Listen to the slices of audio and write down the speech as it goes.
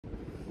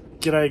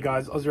G'day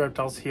guys, Aussie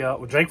Reptiles here,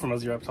 or Jake from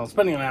Aussie Reptiles,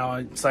 depending on how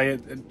I say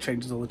it, it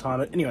changes all the time.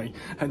 But anyway,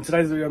 in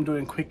today's video I'm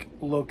doing a quick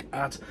look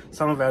at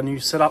some of our new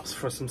setups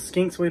for some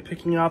skinks we're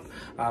picking up.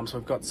 So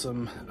we've got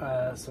some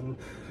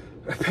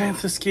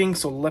Panther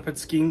skinks or leopard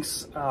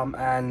skinks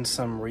and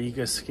some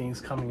Regal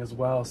skinks coming as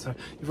well. So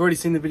you've already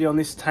seen the video on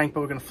this tank,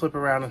 but we're going to flip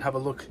around and have a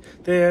look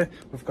there.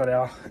 We've got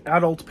our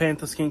adult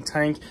Panther skink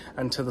tank,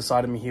 and to the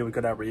side of me here we've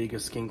got our Regal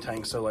skink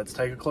tank. So let's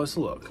take a closer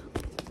look.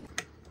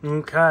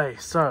 Okay,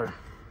 so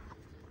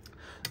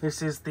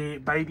this is the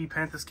baby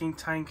Panther skink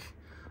tank.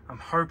 I'm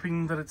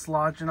hoping that it's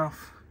large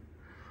enough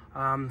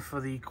for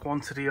the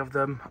quantity of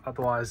them.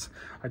 Otherwise,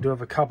 I do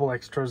have a couple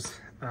extras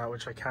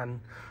which I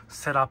can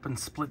set up and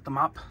split them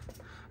up,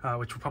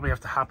 which will probably have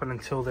to happen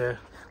until they're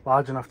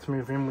large enough to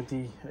move in with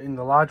the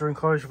larger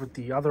enclosure with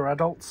the other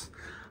adults.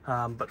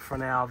 But for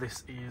now,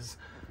 this is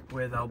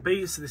where they'll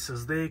be. So this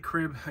is their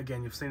crib.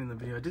 Again, you've seen in the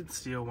video, I did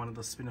steal one of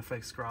the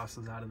Spinifex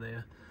grasses out of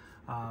there.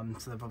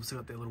 So they've obviously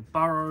got their little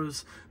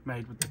burrows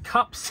made with the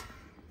cups.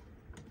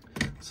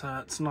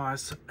 So it's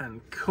nice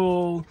and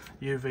cool.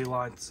 UV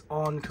lights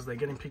on because they're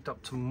getting picked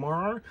up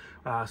tomorrow.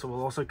 So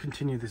we'll also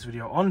continue this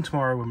video on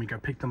tomorrow when we go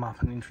pick them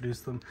up and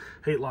introduce them.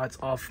 Heat lights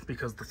off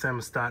because the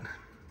thermostat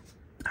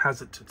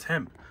has it to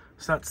temp.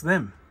 So that's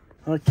them.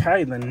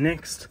 Okay, then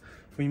next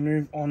we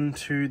move on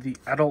to the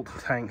adult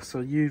tank.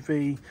 So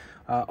UV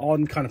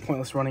on, kind of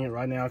pointless running it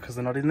right now because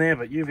they're not in there,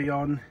 but UV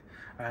on.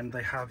 And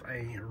they have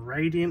a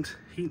radiant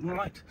heat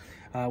light,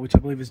 which I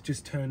believe is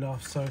just turned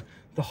off. So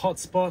the hot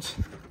spot,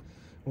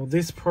 well,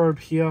 this probe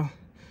here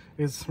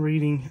is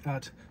reading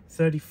at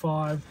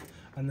 35,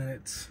 and then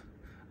it's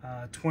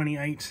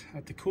 28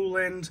 at the cool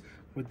end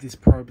with this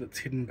probe that's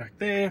hidden back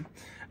there.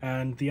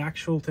 And the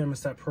actual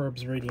thermostat probe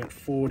is reading at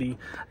 40.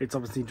 It's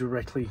obviously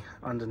directly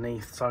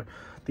underneath. So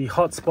the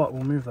hot spot,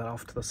 we'll move that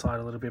off to the side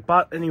a little bit.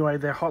 But anyway,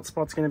 their hot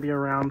spot's going to be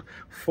around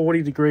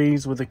 40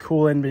 degrees with the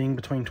cool end being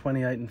between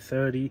 28 and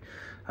 30.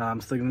 So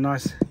they've got a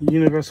nice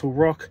universal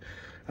rock.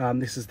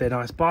 This is their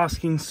nice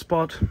basking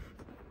spot.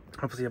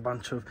 Obviously a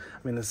bunch of,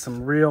 I mean, there's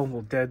some real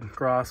or dead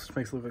grass, which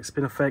makes it look like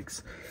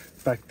Spinifex.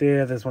 Back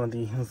there, there's one of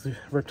the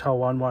Reptile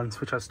One ones,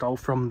 which I stole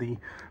from the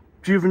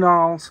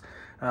juveniles.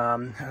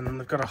 And then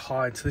they've got a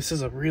hide. So this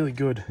is a really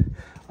good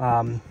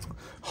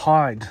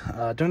hide.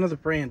 Don't know the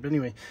brand, but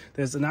anyway,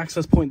 there's an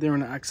access point there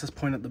and an access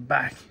point at the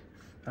back.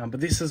 But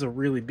this is a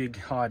really big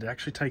hide. It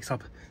actually takes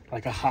up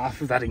like a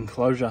half of that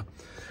enclosure.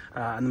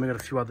 And then we've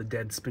got a few other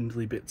dead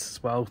spindly bits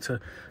as well to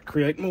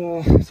create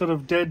more sort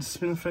of dead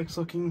Spinifex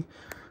looking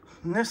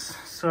ness.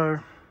 So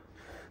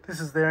this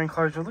is their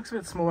enclosure. It looks a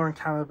bit smaller in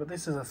camera, but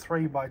this is a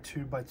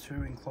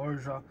 3x2x2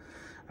 enclosure,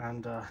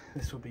 and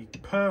this will be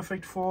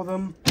perfect for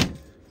them.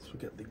 So we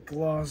get the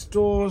glass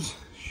doors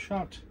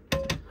shut.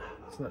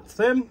 So that's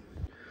them.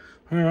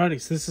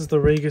 Alrighty, so this is the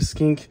Regal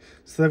skink.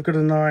 So they've got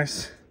a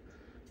nice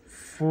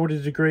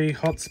 40-degree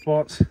hot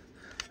spot,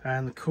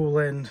 and the cool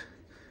end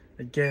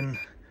again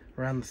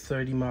around the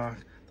 30 mark.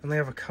 Then they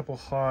have a couple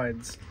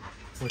hides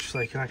which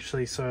they can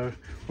actually, so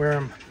where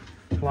I'm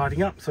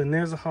lighting up, so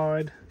there's a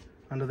hide,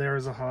 under there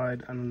is a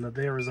hide, and under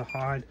there is a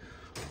hide,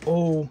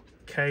 all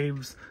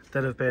caves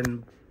that have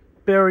been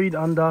buried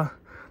under.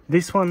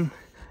 This one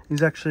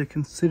is actually a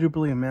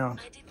considerably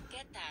amount. I didn't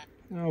get that.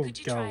 Oh,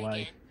 go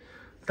away. Again?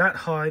 That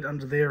hide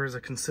under there is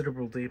a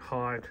considerable deep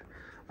hide.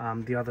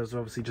 The others are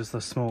obviously just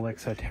the small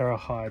Exoterra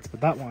hides,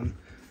 but that one,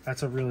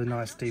 that's a really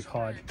nice deep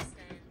hide.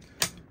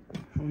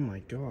 Oh my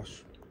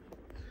gosh.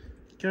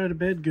 Go to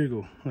bed,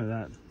 Google. Look at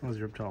that. Aussie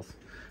Reptiles.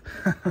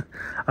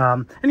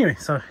 Anyway,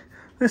 so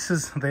this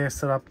is their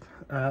setup.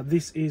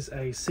 This is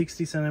a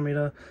 60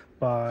 centimeter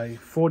by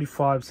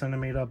 45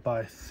 centimeter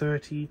by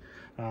 30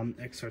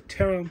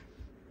 Exoterra.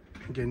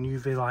 Again,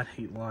 UV light,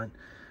 heat light,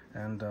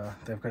 and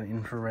they've got an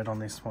infrared on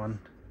this one.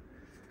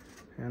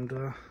 And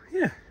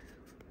yeah,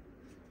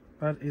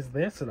 that is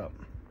their setup.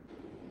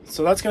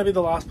 So that's going to be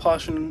the last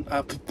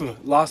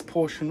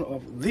portion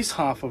of this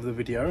half of the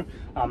video.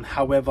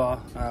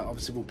 However,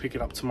 obviously we'll pick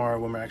it up tomorrow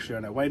when we're actually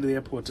on our way to the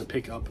airport to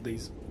pick up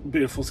these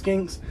beautiful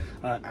skinks,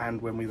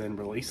 and when we then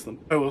release them.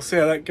 So we'll see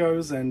how that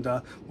goes, and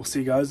we'll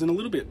see you guys in a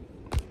little bit.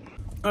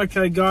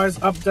 Okay guys,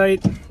 update.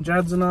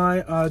 Jads and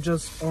I are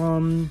just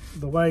on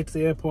the way to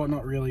the airport.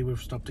 Not really, we've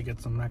stopped to get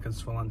some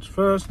Maccas for lunch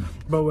first,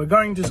 but we're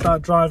going to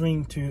start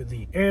driving to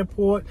the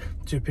airport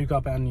to pick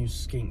up our new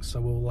skinks.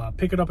 So we'll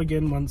pick it up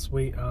again once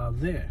we are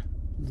there.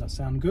 Does that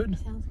sound good?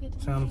 Sounds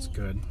good. Sounds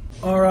good.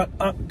 Alright,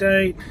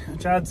 update.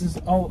 Jads is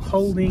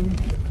holding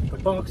the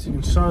box, you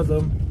can show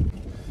them.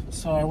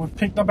 So we've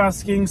picked up our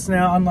skinks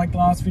now, unlike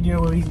last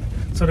video where we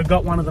sort of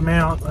got one of them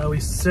out. We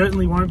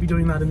certainly won't be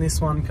doing that in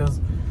this one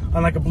because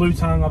unlike a blue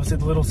tongue, obviously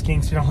the little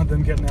skinks, you don't want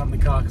them getting out in the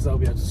car because they'll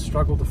be able to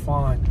struggle to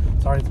find.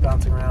 Sorry, it's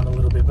bouncing around a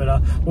little bit,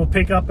 but we'll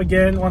pick up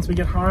again once we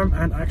get home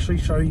and actually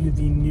show you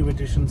the new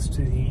additions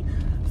to the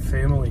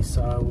family.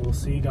 So we'll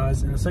see you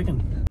guys in a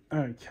second.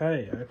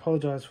 Okay, I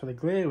apologize for the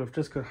glare. We've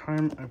just got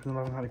home, opened them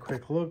up and had a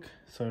quick look.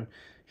 So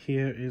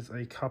here is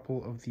a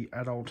couple of the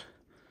adult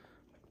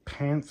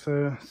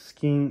Panther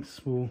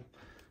skinks. We'll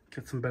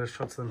get some better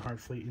shots of them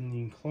hopefully in the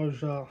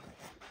enclosure.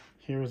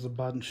 Here is a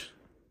bunch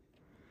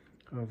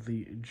of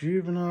the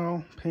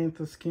juvenile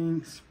Panther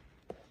skinks,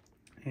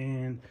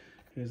 and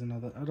here's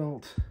another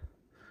adult.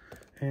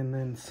 And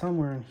then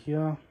somewhere in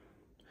here,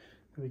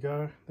 there we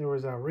go, there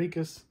is our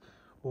Regus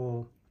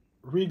or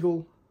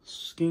Regal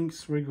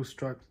skinks, Regal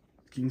striped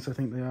skinks I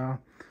think they are.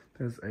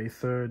 There's a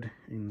third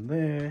in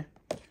there,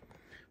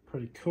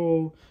 pretty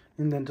cool.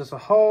 And then just a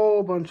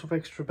whole bunch of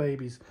extra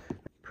babies,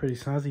 pretty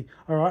snazzy.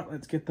 All right,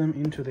 let's get them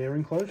into their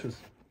enclosures.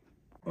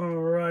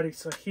 Alrighty,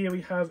 so here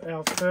we have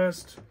our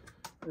first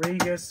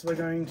Regus we're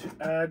going to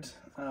add.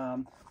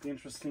 Be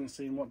interesting to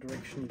see in what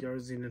direction he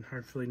goes in, and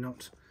hopefully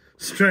not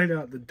straight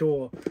out the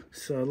door.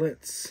 So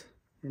let's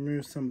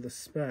remove some of the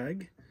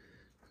spag,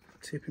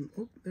 tip him.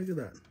 Oh, look at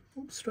that.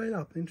 Oh, straight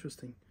up,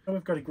 interesting. So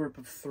we've got a group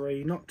of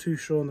 3, not too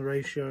sure on the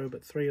ratio,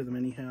 but 3 of them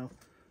anyhow.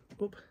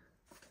 Oop.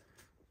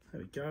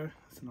 There we go,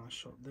 that's a nice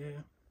shot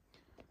there.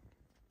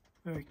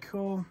 Very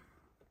cool.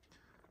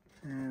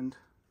 And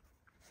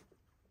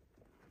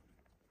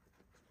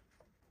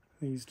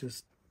he's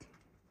just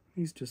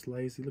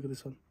lazy. Look at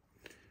this one.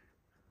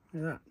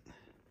 Look at that.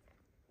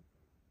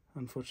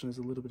 Unfortunately,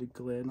 there's a little bit of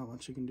glare, not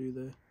much you can do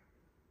there.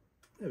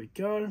 There we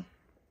go.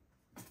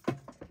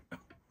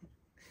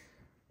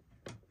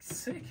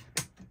 Sick.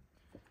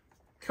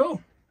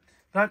 Cool.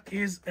 That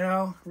is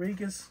our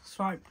Regus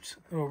striped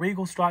or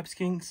Regal striped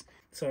skinks.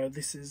 So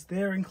this is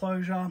their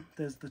enclosure.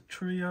 There's the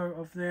trio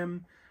of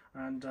them,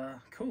 and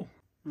cool.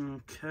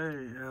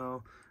 Okay,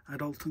 our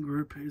adult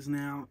group is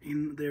now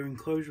in their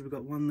enclosure. We've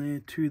got 1 there,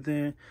 2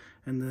 there,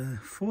 and the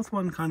 4th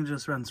one kind of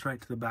just ran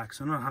straight to the back,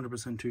 so I'm not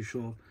 100% too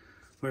sure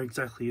where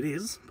exactly it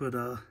is, but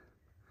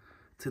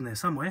it's in there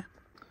somewhere.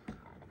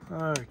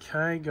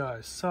 Okay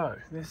guys, so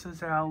this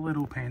is our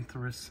little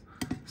Pantherus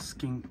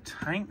skink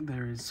tank.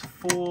 There is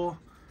 4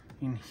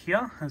 in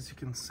here, as you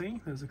can see.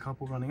 There's a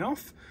couple running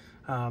off.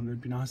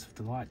 It'd be nice if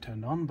the light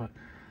turned on, but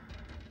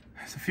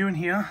there's a few in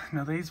here.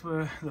 Now these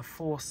were the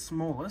 4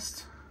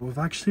 smallest. We've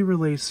actually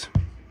released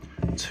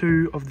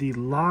 2 of the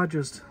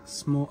largest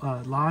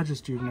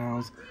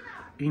juveniles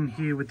in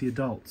here with the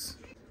adults.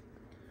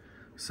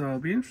 So it'll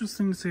be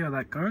interesting to see how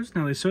that goes.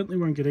 Now they certainly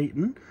won't get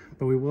eaten,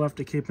 but we will have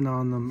to keep an eye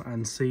on them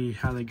and see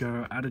how they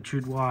go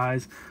attitude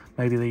wise.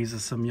 Maybe these are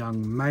some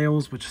young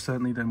males, which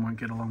certainly then won't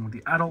get along with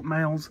the adult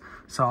males.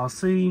 So I'll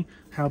see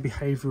how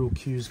behavioral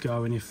cues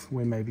go, and if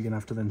we're maybe gonna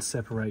have to then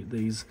separate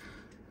these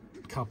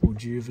couple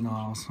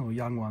juveniles or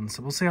young ones.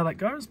 So we'll see how that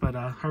goes, but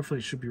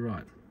hopefully it should be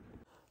right.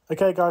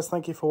 Okay guys,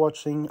 thank you for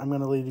watching. I'm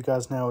going to leave you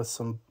guys now with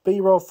some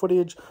B-roll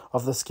footage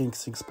of the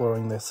skinks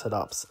exploring their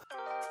setups.